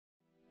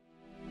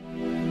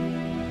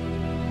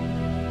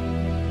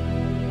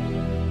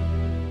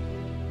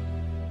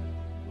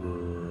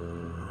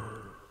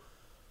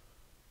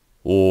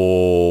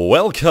Oh,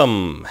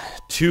 welcome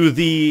to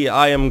the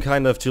I am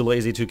kind of too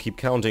lazy to keep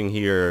counting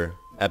here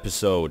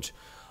episode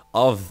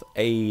of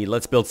a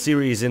Let's Build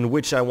series in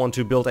which I want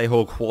to build a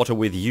whole quarter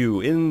with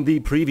you. In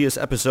the previous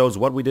episodes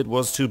what we did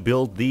was to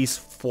build these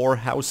 4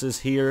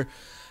 houses here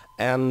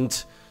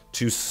and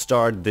to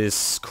start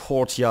this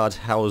courtyard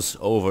house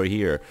over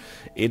here.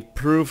 It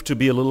proved to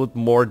be a little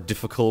more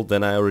difficult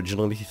than I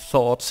originally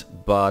thought,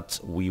 but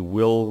we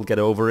will get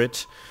over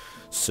it.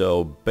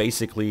 So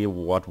basically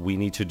what we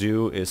need to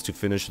do is to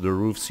finish the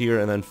roofs here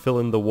and then fill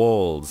in the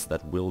walls.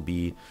 That will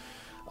be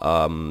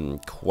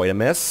quite a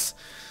mess.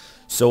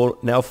 So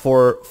now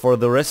for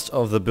the rest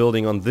of the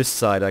building on this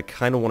side I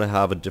kind of want to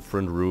have a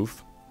different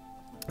roof.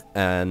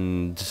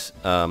 And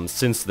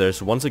since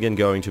there's once again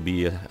going to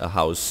be a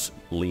house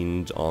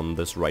leaned on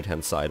this right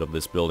hand side of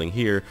this building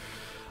here,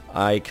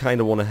 I kind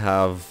of want to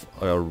have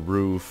a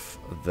roof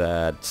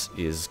that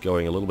is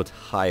going a little bit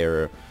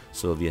higher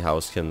so the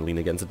house can lean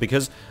against it,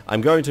 because I'm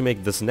going to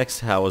make this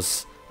next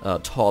house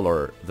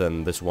taller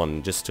than this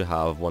one, just to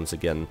have once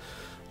again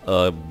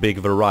a big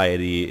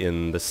variety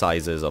in the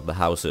sizes of the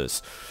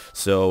houses.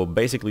 So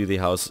basically the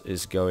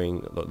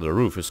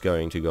roof is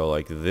going to go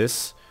like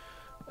this,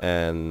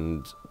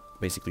 and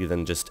basically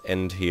then just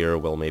end here.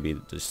 Well, maybe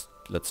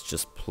let's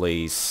just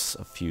place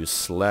a few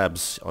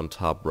slabs on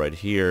top right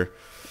here,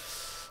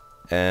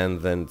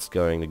 and then it's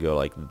going to go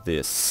like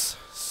this.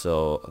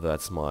 So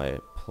that's my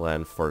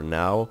plan for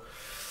now,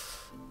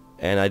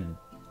 and I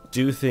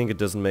do think it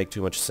doesn't make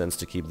too much sense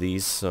to keep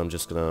these, so I'm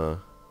just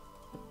gonna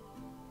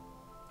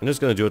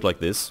do it like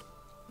this,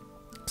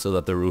 so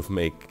that the roof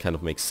kind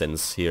of makes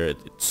sense here. It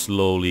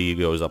slowly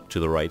goes up to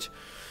the right.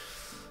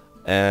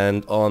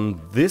 And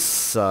on this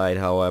side,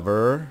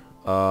 however,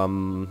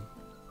 I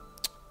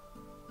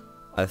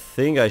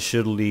think I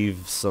should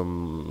leave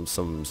some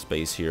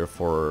space here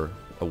for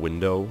a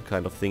window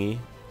kind of thingy.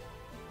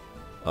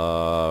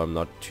 I'm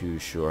not too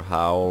sure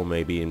how.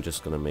 Maybe I'm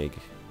just gonna make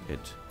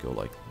it go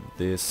like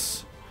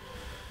this,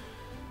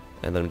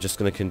 and then I'm just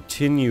gonna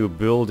continue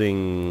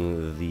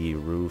building the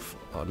roof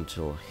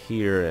until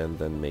here and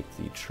then make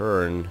the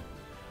turn.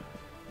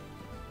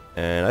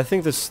 And I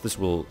think this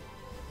will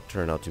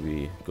turn out to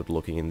be good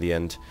looking in the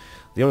end.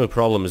 The only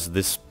problem is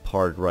this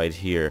part right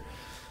here.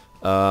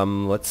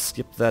 Let's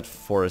skip that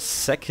for a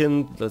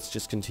second. Let's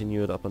just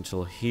continue it up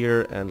until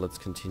here, and let's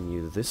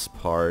continue this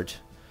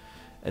part.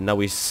 And now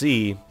we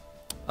see,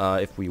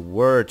 if we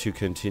were to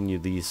continue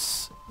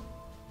these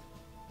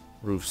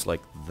roofs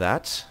like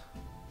that,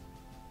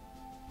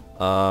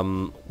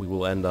 we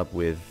will end up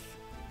with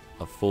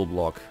a full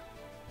block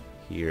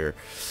here.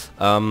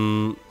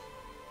 I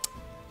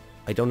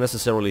don't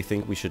necessarily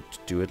think we should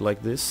do it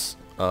like this.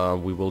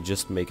 We will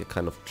just make a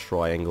kind of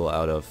triangle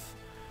out of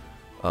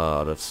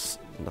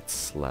not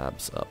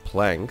slabs,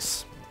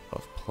 planks.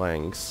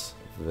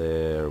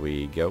 There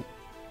we go.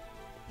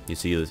 You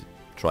see the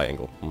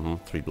triangle.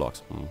 3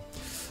 blocks.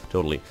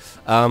 Totally.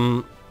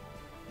 And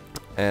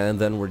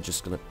then we're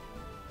just gonna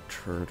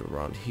turn it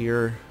around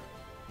here,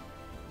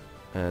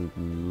 and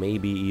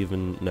maybe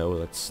even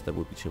that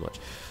would be too much.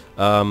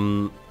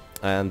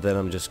 And then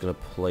I'm just gonna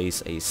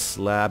place a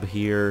slab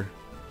here.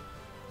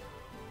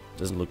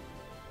 Doesn't look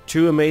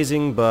too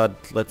amazing, but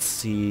let's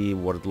see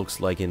what it looks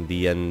like in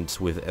the end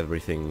with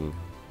everything.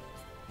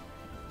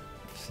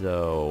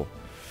 So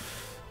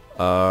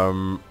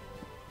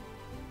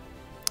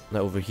now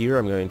over here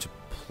I'm going to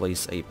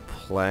place a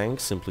plank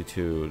simply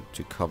to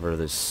cover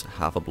this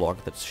half a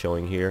block that's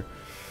showing here.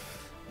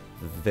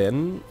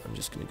 Then I'm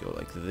just going to go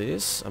like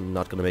this. I'm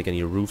not going to make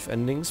any roof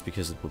endings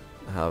because it would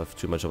have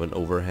too much of an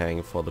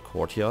overhang for the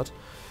courtyard.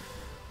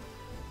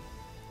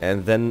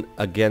 And then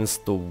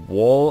against the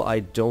wall I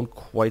don't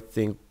quite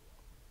think,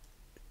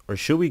 or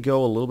should we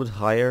go a little bit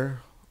higher,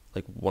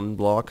 like 1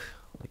 block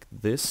like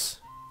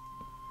this?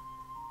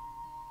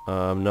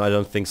 No, I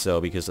don't think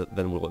so, because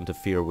then we'll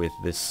interfere with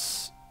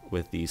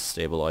these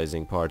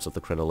stabilizing parts of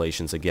the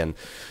crenellations again.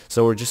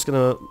 So we're just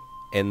gonna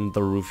end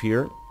the roof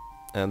here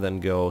and then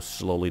go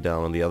slowly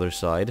down on the other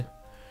side.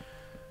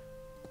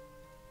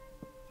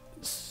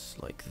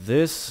 Like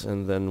this,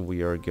 and then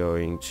we are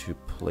going to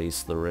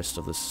place the rest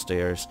of the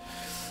stairs.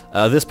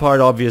 This part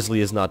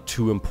obviously is not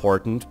too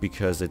important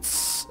because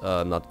it's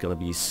not gonna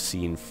be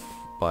seen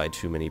by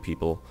too many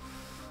people.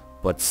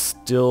 But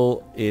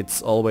still,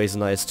 it's always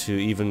nice to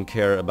even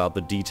care about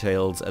the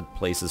details at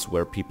places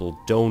where people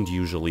don't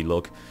usually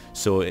look.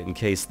 So in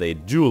case they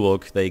do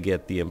look, they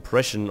get the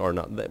impression, or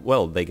not,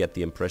 well, they get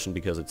the impression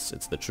because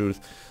it's the truth,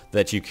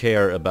 that you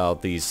care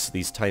about these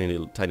tiny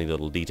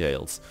little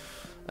details.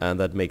 And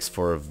that makes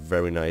for a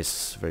very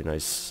nice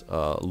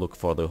look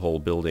for the whole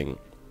building.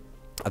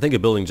 I think a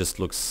building just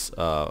looks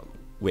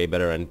way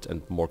better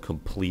and more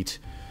complete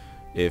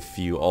if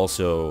you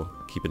also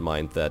keep in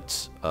mind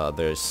that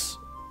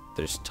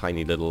there's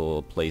tiny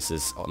little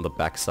places on the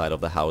back side of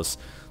the house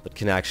that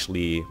can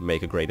actually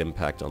make a great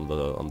impact on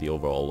the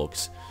overall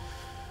looks.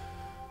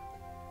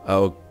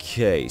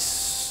 Okay,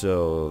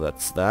 so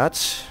that's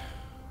that,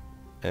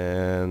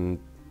 and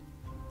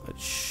that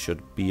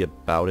should be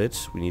about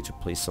it. We need to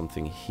place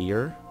something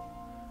here.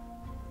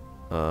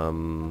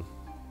 Um,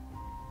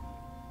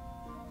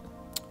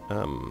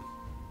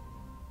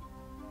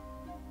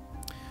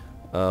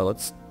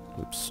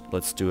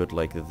 let's do it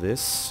like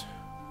this.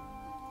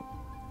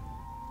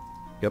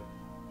 Yep,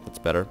 that's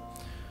better.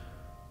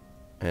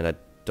 And I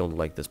don't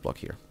like this block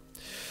here.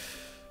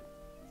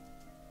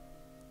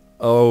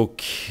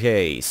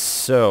 Okay,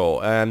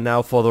 so, and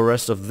now for the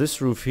rest of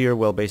this roof here,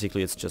 well,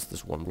 basically it's just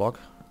this one block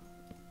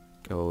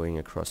going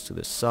across to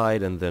this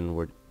side, and then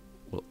we'll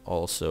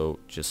also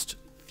just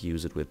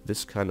fuse it with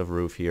this kind of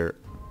roof here.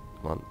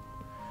 Come on.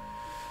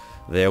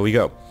 There we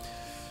go.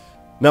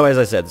 Now, as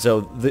I said,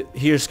 so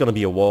here's gonna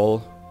be a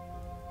wall.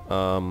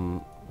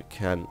 We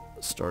can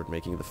start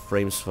making the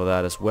frames for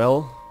that as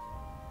well.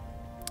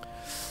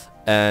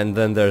 And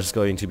then there's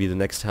going to be the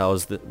next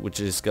house, which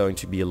is going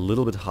to be a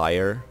little bit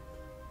higher.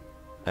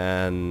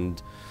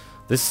 And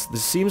this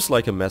seems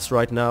like a mess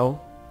right now.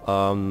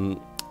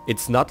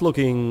 It's not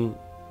looking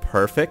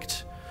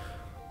perfect,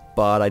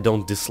 but I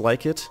don't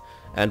dislike it.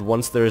 And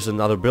once there's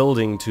another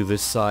building to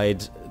this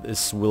side,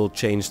 this will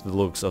change the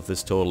looks of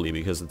this totally,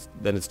 because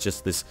then it's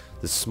just this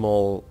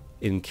small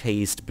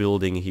encased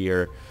building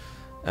here.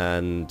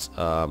 And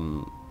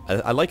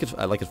I like it.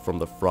 I like it from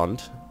the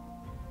front,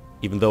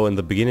 even though in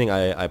the beginning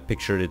I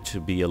pictured it to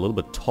be a little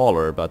bit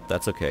taller, but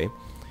that's okay.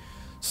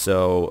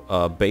 So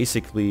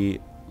basically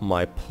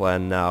my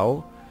plan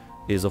now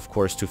is, of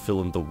course, to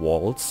fill in the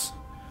walls,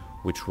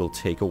 which will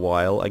take a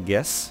while, I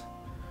guess.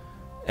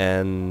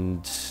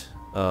 And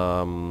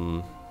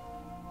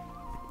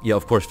yeah,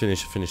 of course,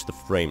 finish the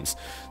frames.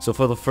 So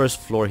for the first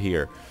floor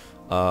here,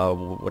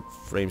 what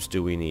frames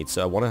do we need?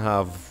 So I want to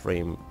have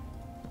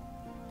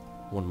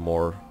one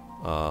more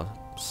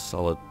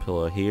solid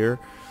pillar here.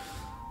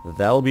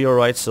 That'll be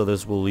alright, so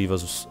this will leave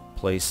us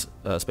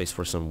space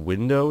for some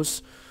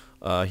windows.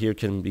 Here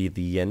can be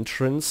the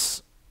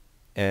entrance,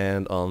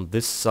 and on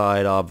this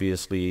side,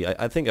 obviously,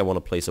 I think I want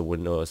to place a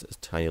window, a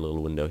tiny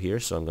little window here,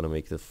 so I'm going to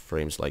make the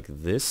frames like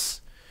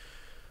this.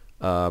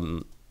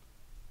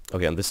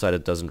 Okay, on this side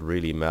it doesn't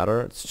really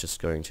matter, it's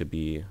just going to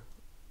be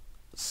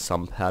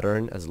some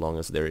pattern, as long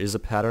as there is a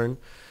pattern.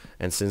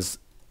 And since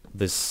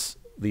these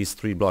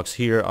 3 blocks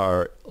here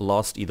are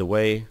lost either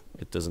way,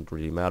 it doesn't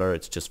really matter.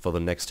 It's just for the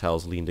next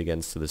house leaned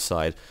against to the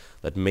side,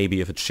 that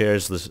maybe if it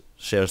shares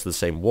the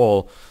same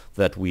wall,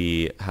 that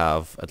we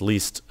have at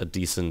least a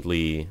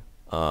decently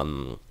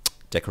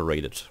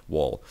decorated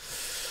wall.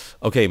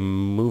 Okay,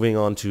 moving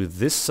on to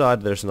this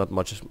side, there's not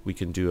much we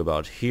can do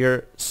about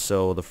here,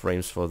 so the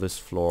frames for this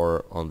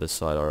floor on this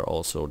side are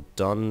also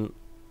done.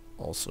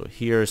 Also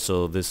here,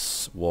 so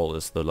this wall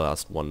is the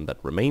last one that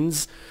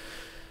remains.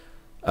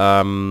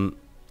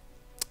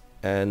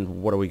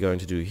 And what are we going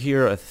to do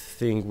here? I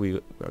think we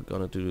are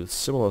going to do a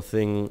similar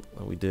thing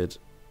that we did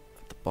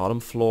at the bottom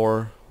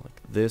floor,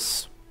 like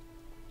this.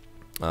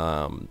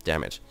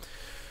 Damn it.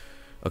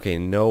 Okay,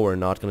 no, we're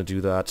not going to do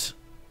that.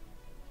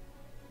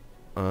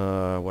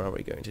 What are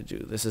we going to do?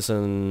 This is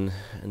an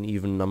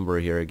even number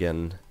here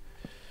again.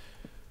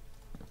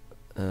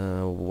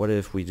 What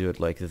if we do it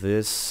like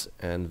this,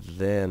 and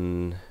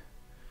then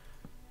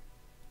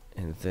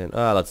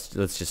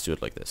let's just do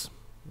it like this.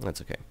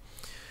 That's okay.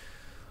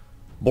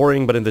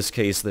 Boring, but in this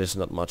case there's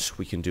not much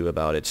we can do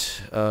about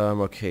it.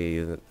 Okay,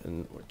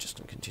 and we're just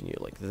gonna continue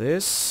like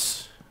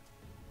this.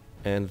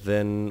 And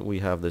then we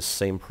have the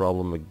same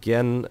problem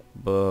again,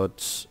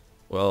 but,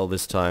 well,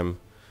 this time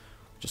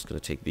I'm just gonna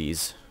take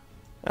these.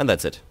 And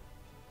that's it.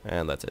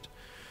 And that's it.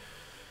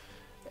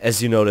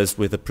 As you noticed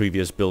with the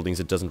previous buildings,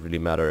 it doesn't really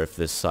matter if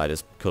this side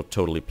is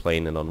totally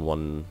plain and on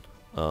one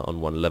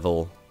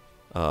level,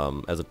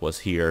 as it was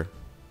here.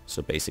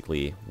 So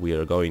basically, we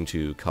are going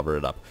to cover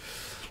it up.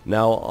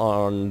 Now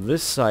on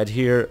this side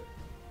here,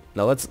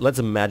 now let's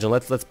imagine,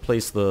 let's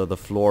place the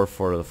floor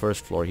for the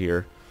first floor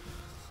here,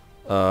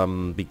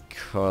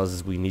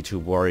 because we need to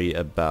worry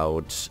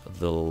about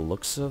the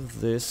looks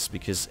of this,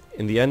 because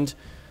in the end,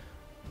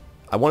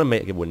 I want to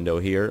make a window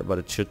here, but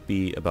it should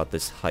be about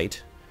this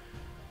height.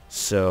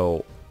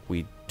 So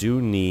we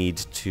do need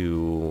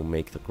to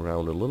make the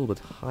ground a little bit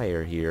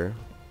higher here.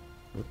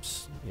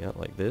 Oops, yeah,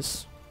 like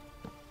this.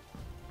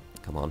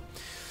 Come on,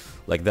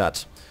 like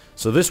that.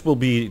 So this will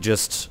be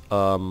just,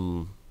 I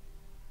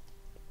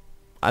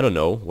don't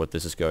know what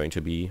this is going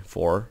to be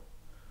for.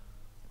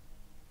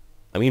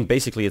 I mean,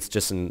 basically it's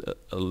just a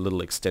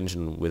little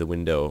extension with a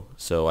window,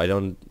 so I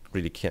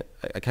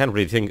can't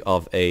really think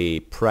of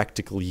a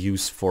practical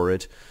use for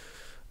it.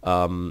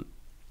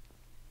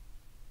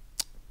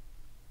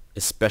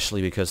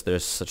 Especially because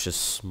there's such a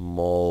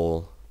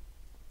small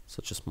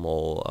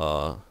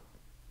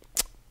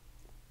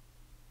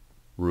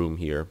room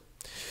here.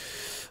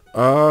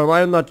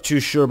 I'm not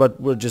too sure,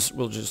 but we're just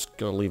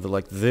gonna leave it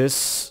like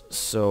this.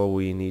 So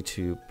we need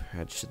to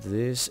patch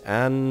this,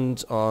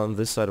 and on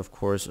this side, of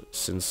course,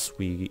 since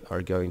we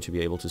are going to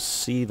be able to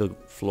see the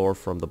floor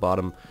from the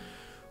bottom,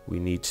 we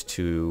need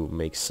to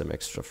make some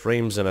extra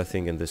frames, and I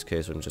think in this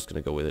case I'm just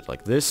gonna go with it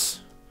like this,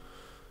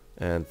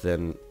 and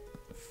then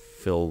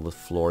fill the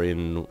floor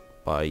in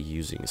by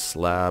using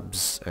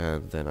slabs,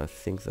 and then I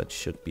think that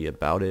should be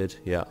about it.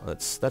 Yeah,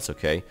 that's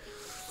okay.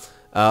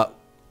 Uh,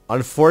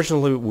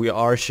 Unfortunately, we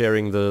are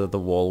sharing the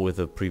wall with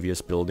the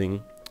previous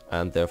building,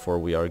 and therefore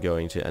we are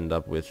going to end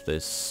up with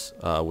this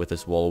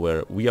wall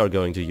where we are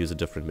going to use a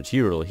different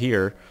material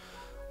here.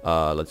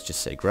 Let's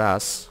just say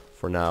grass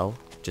for now,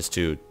 just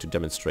to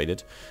demonstrate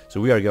it. So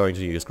we are going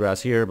to use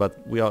grass here,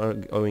 but we are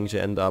going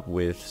to end up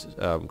with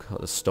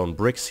stone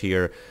bricks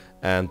here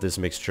and this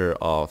mixture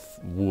of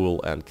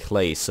wool and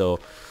clay.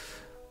 So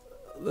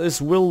this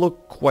will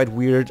look quite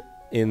weird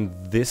in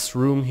this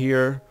room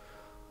here,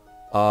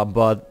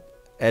 but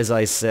as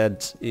I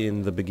said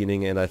in the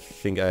beginning, and I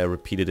think I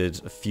repeated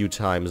it a few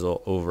times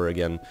over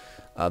again,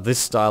 this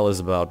style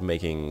is about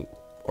making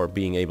or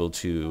being able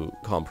to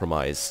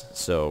compromise.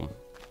 So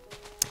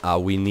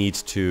we need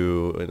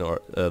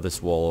to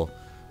this wall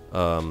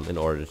in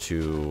order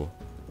to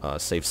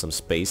save some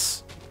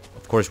space.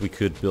 Of course, we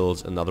could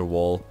build another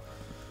wall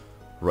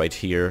right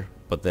here,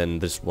 but then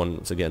this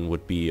once again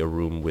would be a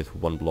room with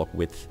 1 block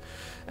width,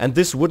 and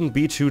this wouldn't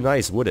be too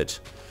nice, would it?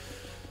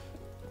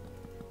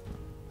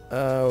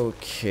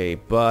 Okay,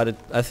 but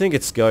I think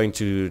it's going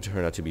to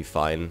turn out to be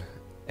fine.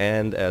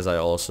 And as I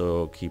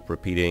also keep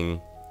repeating,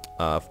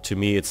 to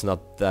me it's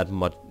not that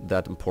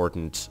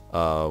important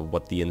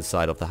what the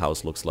inside of the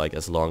house looks like,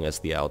 as long as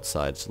the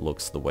outside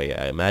looks the way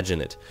I imagine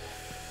it.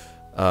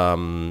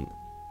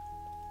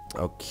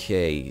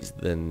 Okay,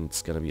 then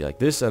it's gonna be like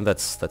this, and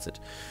that's it.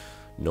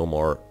 No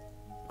more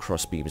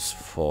cross beams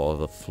for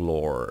the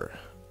floor.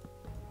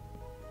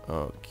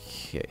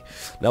 Okay,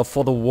 now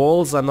for the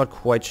walls I'm not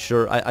quite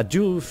sure. I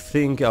do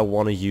think I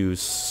want to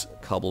use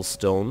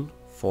cobblestone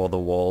for the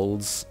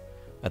walls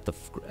at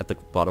the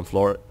bottom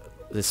floor,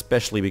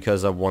 especially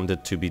because I want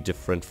it to be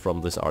different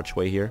from this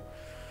archway here.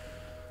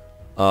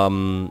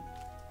 And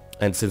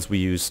since we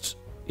used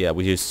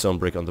stone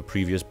brick on the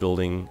previous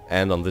building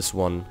and on this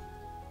one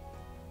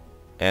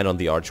and on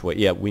the archway,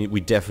 yeah,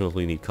 we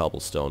definitely need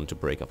cobblestone to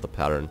break up the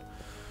pattern.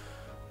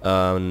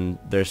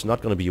 There's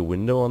not gonna be a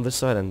window on this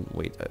side, and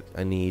wait,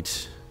 I need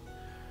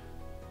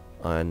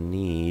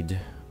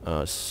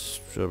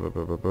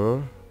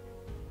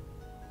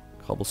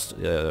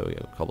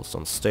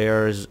cobblestone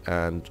stairs,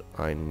 and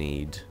I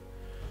need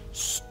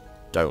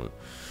stone.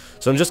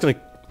 So I'm just gonna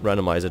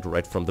randomize it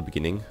right from the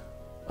beginning,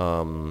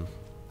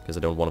 because I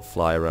don't want to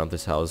fly around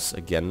this house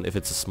again. If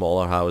it's a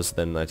smaller house,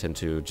 then I tend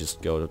to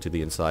just go to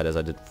the inside as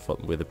I did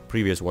with the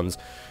previous ones,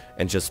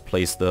 and just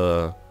place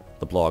the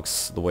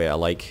blocks the way I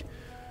like.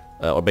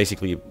 Or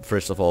basically,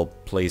 first of all,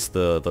 place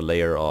the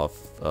layer of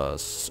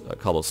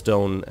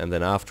cobblestone, and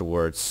then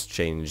afterwards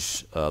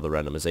change the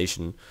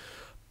randomization.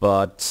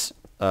 But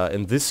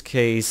in this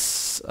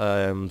case,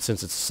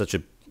 since it's such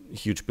a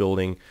huge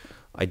building,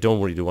 I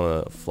don't really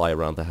want to fly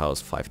around the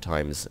house 5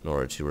 times in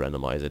order to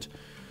randomize it.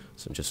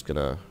 So I'm just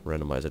gonna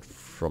randomize it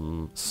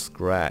from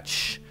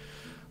scratch.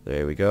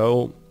 There we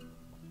go.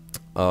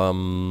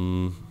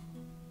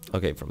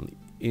 Okay, from the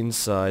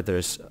inside,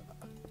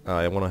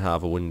 I want to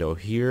have a window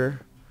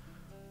here.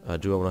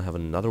 Do I want to have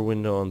another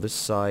window on this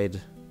side?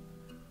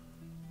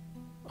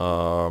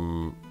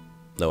 No,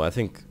 I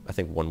think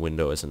 1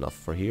 window is enough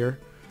for here.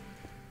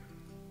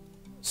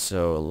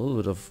 So a little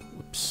bit of,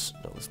 oops,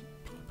 no, let's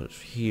put it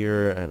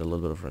here, and a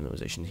little bit of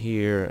randomization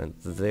here and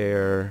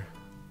there,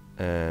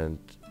 and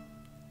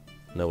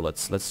no,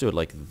 let's do it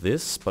like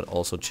this, but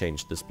also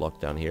change this block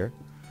down here.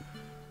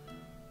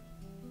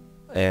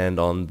 And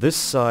on this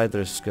side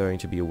there's going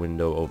to be a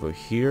window over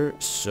here,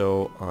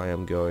 so I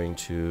am going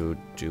to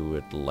do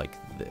it like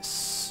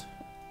this.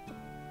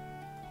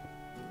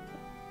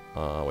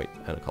 Wait,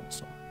 and a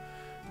cobblestone.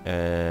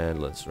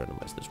 And let's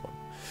randomize this one.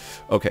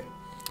 Okay.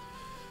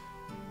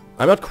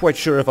 I'm not quite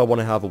sure if I want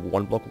to have a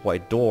 1 block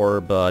wide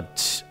door,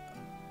 but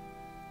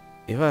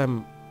if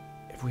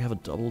we have a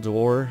double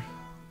door,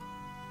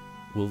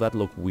 will that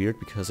look weird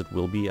because it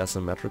will be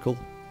asymmetrical?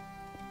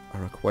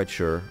 I'm not quite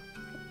sure.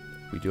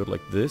 We do it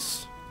like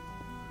this.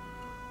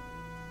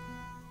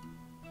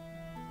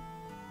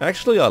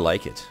 Actually, I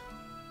like it.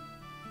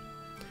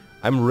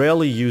 I'm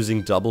rarely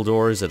using double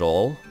doors at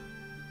all,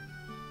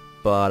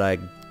 but I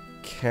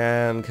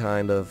can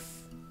kind of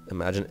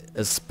imagine,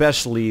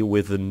 especially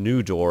with the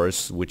new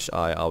doors, which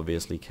I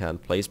obviously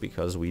can't place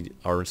because we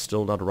are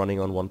still not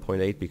running on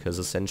 1.8 because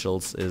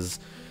Essentials is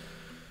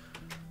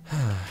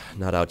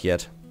not out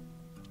yet.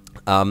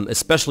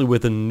 Especially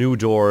with a new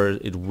door,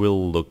 it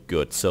will look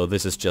good. So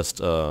this is just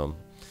a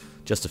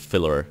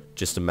filler.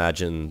 Just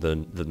imagine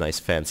the nice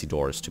fancy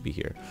doors to be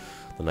here,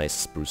 the nice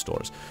spruce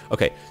doors.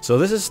 Okay, so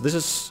this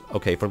is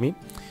okay for me.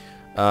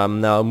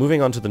 Now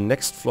moving on to the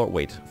next floor.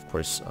 Wait, of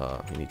course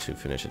we need to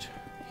finish it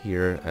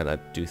here, and I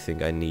do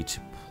think I need to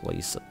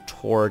place a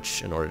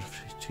torch in order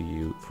for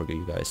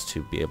you guys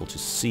to be able to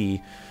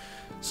see.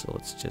 So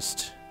let's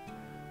just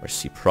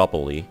see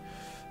properly.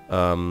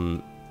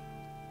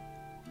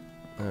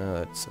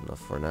 That's enough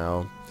for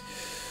now.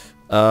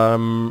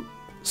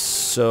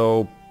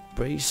 So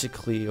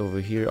basically over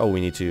here, oh,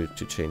 we need to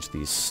change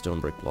these stone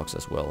brick blocks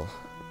as well.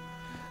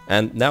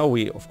 And now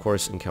we of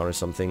course encounter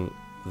something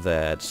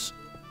that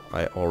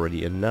I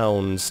already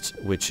announced,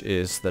 which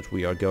is that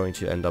we are going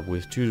to end up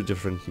with 2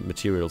 different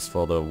materials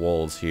for the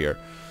walls here.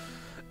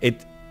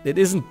 It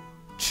isn't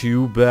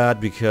too bad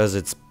because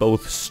it's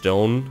both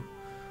stone,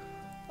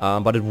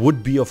 but it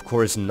would be of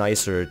course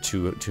nicer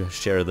to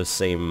share the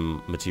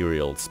same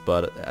materials.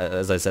 But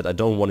as I said, I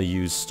don't want to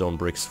use stone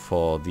bricks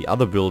for the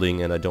other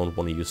building, and I don't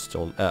want to use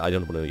I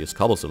don't want to use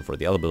cobblestone for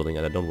the other building,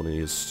 and I don't want to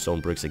use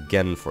stone bricks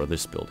again for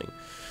this building.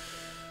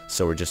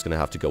 So we're just gonna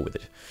have to go with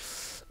it.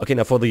 Okay,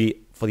 now for the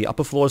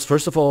upper floors,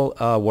 first of all,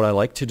 what I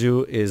like to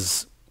do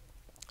is,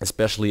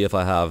 especially if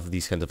I have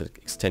these kinds of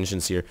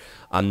extensions here,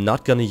 I'm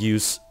not gonna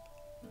use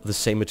the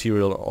same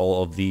material on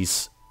all of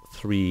these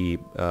three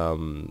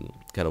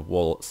kind of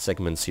wall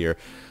segments here.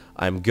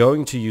 I'm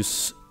going to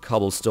use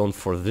cobblestone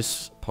for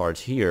this part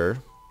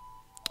here,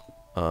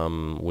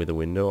 with a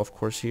window of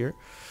course here,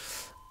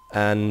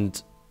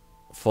 and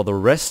for the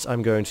rest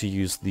I'm going to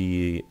use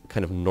the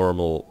kind of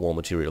normal wall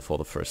material for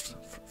the first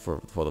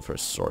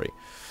story.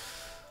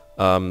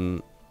 I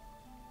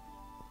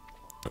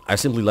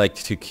simply like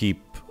to keep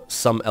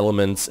some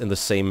elements in the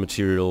same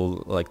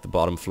material, like the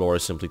bottom floor,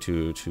 simply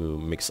to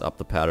mix up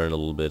the pattern a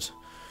little bit.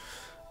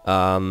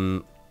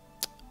 And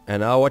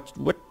now what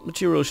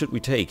material should we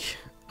take?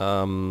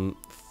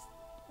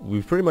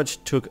 We pretty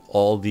much took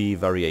all the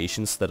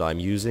variations that I'm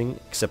using,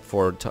 except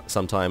for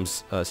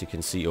sometimes, as you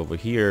can see over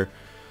here,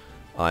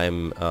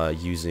 I'm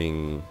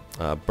using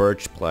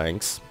birch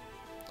planks,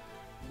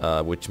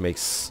 which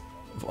makes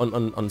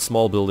on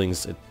small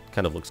buildings it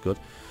kind of looks good.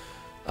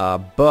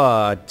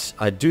 But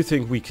I do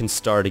think we can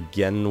start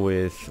again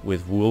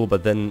with wool,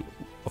 but then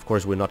of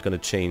course we're not going to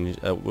change.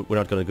 We're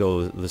not going to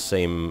go the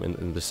same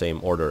in the same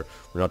order.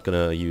 We're not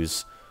going to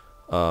use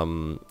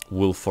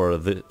wool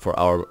for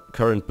our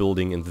current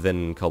building, and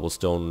then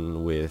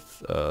cobblestone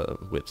with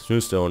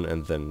smoothstone,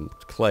 and then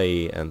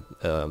clay, and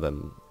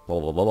then blah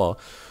blah blah blah.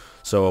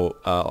 So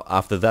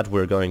after that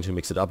we're going to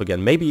mix it up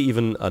again. Maybe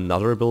even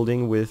another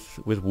building with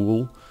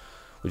wool,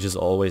 which is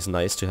always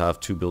nice to have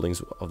two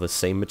buildings of the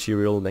same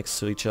material next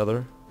to each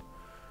other.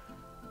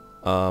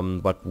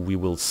 But we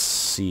will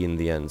see in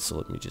the end. So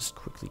let me just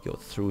quickly go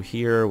through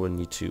here. We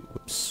need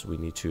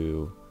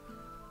to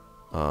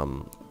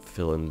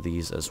fill in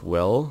these as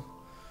well,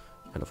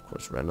 and of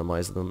course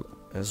randomize them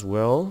as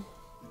well.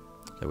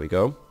 There we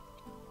go.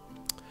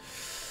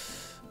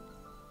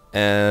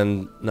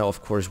 And now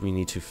of course we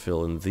need to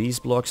fill in these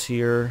blocks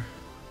here.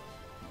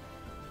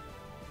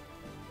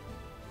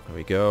 There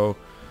we go.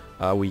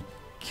 We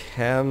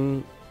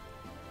can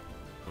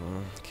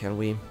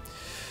we?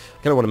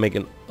 I kind of want to make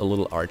a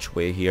little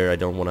archway here. I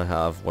don't want to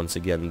have once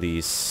again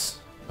these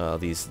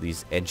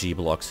edgy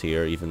blocks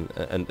here, even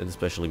and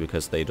especially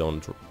because they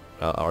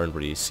aren't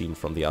really seen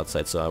from the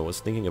outside. So I was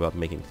thinking about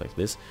making it like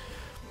this,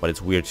 but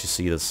it's weird to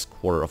see this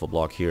quarter of a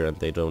block here, and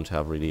they don't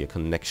have really a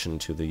connection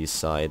to these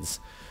sides.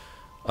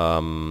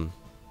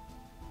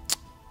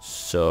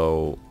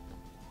 So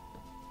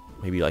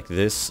maybe like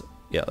this.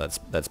 Yeah,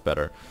 that's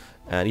better.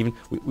 And even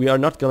we are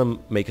not gonna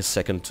make a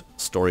second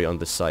story on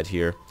this side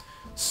here,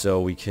 so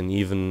we can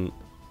even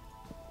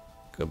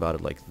go about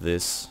it like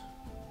this.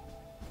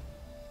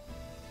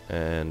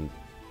 And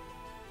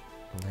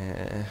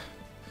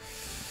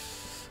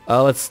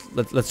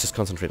let's just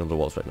concentrate on the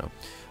walls right now.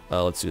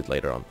 Let's do it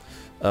later on.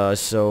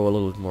 So a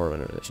little bit more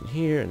renovation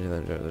here, and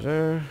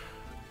then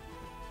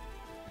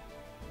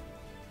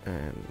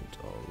and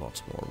a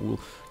lot more wool.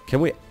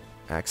 Can we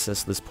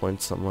access this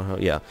point somehow?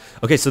 Yeah.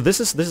 Okay, so this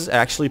is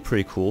actually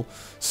pretty cool.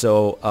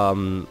 So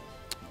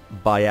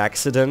by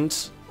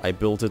accident I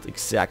built it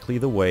exactly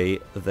the way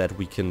that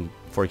we can,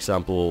 for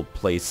example,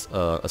 place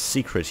a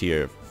secret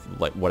here,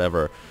 like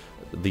whatever,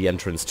 the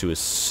entrance to a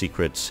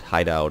secret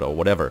hideout or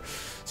whatever.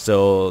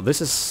 So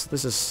this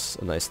is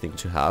a nice thing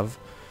to have,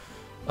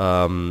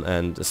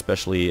 and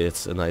especially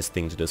it's a nice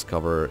thing to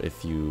discover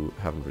if you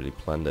haven't really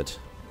planned it,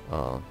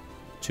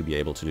 to be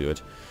able to do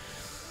it.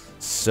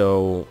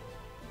 So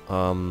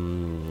a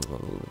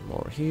little bit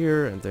more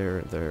here and there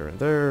and there and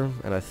there,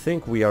 and I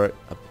think we are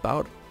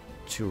about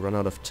to run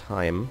out of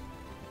time,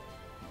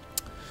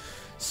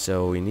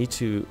 so we need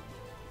to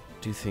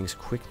do things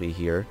quickly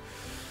here.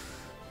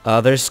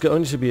 There's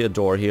going to be a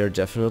door here,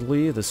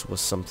 definitely. This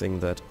was something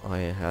that I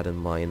had in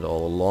mind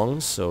all along,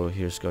 so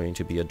here's going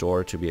to be a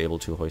door to be able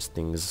to hoist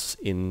things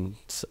in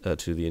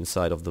to the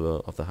inside of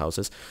the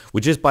houses,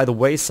 which is, by the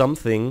way,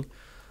 something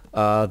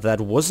that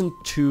wasn't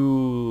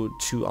too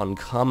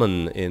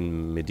uncommon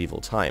in medieval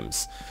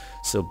times.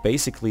 So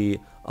basically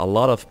a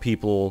lot of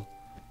people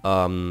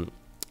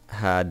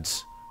had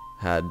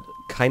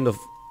kind of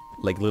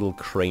like little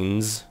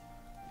cranes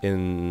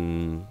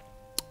in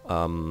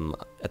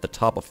at the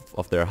top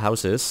of their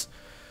houses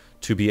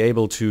to be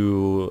able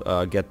to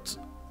get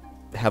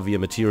heavier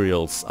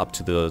materials up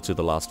to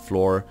the last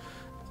floor,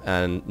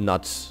 and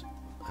not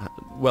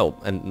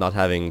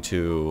having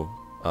to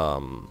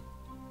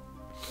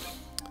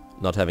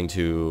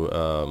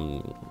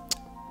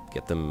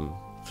get them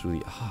through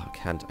the... I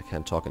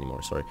can't talk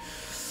anymore, sorry.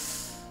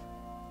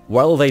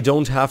 Well, they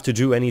don't have to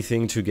do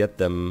anything to get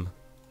them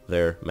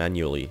there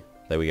manually.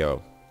 There we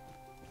go.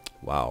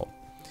 Wow.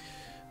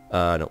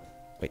 No,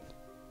 wait.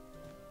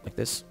 Like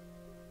this?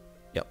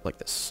 Yep, like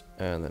this.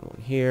 And then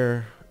one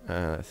here,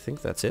 I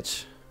think that's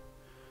it.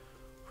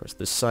 Press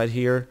this side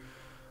here.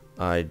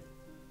 I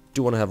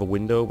do want to have a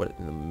window, but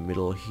in the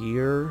middle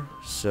here.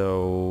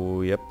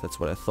 So, yep, that's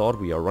what I thought.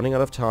 We are running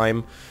out of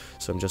time.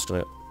 So I'm just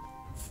gonna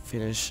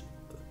finish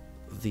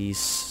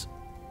these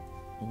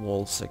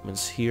wall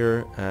segments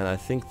here. And I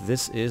think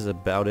this is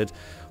about it.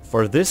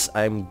 For this,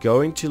 I'm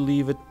going to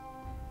leave it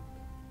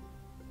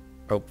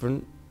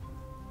open.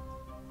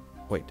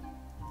 Wait.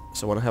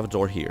 So I want to have a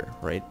door here,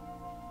 right?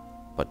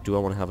 But do I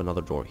want to have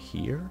another door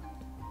here?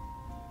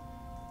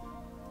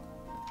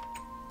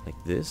 Like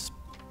this?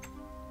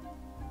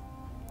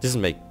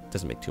 Doesn't make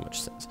too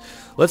much sense.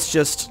 Let's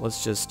just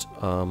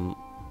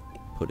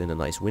put in a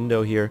nice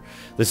window here.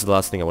 This is the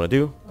last thing I want to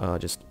do.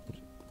 Just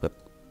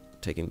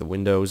taking the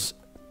windows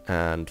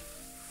and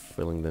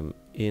filling them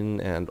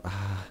in, and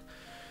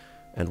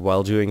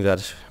while doing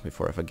that,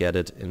 before I forget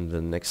it, in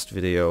the next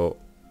video,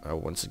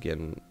 once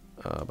again,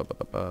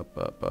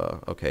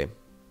 okay,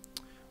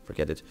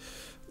 forget it.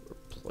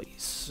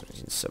 Replace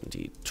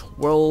 1970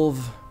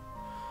 12.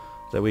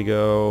 There we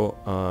go.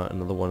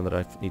 Another one that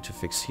I need to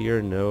fix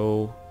here.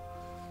 No.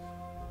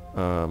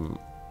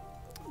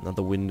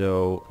 Another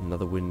window.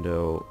 Another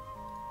window.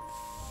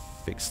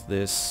 Fix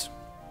this.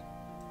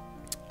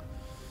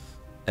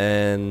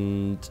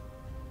 And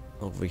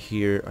over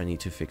here, I need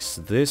to fix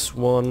this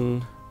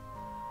one.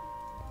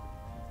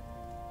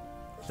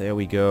 There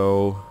we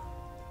go.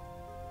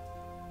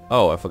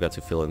 Oh, I forgot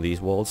to fill in these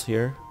walls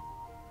here.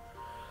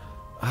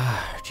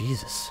 Ah,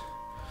 Jesus.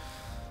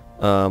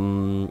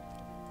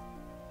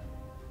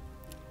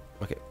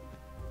 Okay.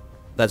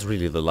 That's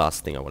really the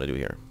last thing I want to do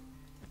here.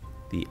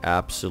 The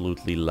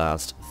absolutely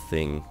last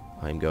thing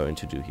I'm going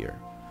to do here.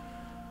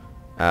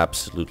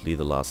 Absolutely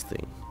the last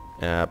thing.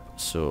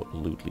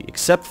 Absolutely.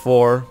 Except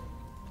for...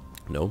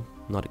 No,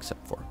 not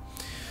except for.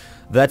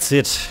 That's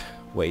it.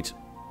 Wait.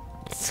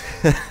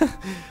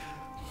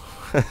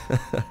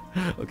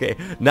 Okay,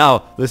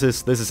 now this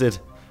is it.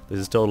 This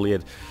is totally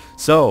it.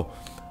 So,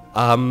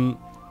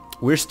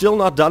 we're still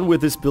not done with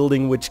this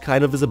building, which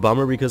kind of is a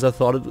bummer because I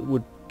thought it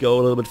would go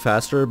a little bit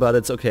faster, but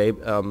it's okay.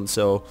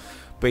 So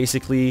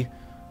basically,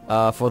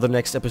 for the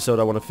next episode,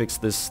 I want to fix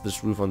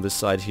this roof on this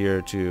side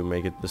here to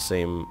make it the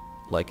same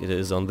like it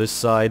is on this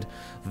side.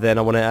 Then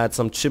I want to add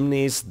some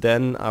chimneys.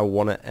 Then I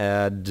want to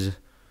add,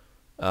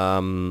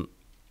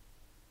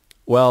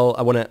 well,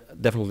 I want to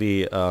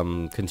definitely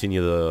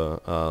continue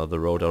the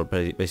road, or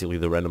basically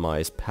the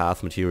randomized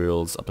path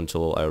materials up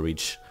until I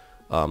reach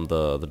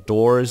the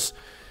doors,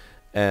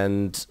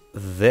 and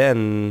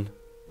then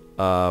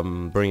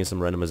bring in some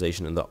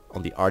randomization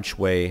on the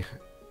archway,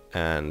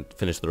 and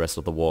finish the rest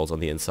of the walls on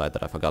the inside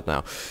that I forgot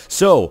now.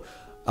 So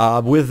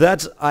with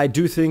that, I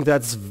do think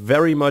that's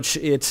very much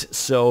it.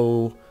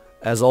 So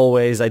as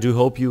always, I do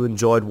hope you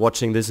enjoyed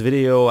watching this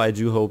video. I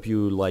do hope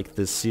you liked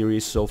this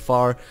series so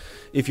far.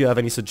 If you have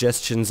any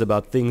suggestions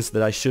about things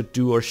that I should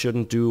do or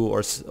shouldn't do,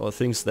 or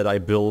things that I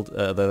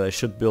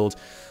should build,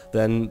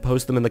 then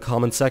post them in the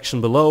comment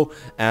section below.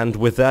 And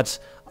with that,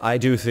 I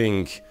do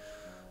think,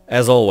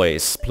 as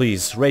always,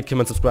 please rate,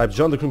 comment, subscribe,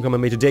 join the crew,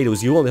 comment, made today. It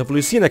was you all.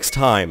 Hopefully see you next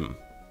time.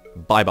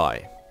 Bye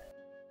bye.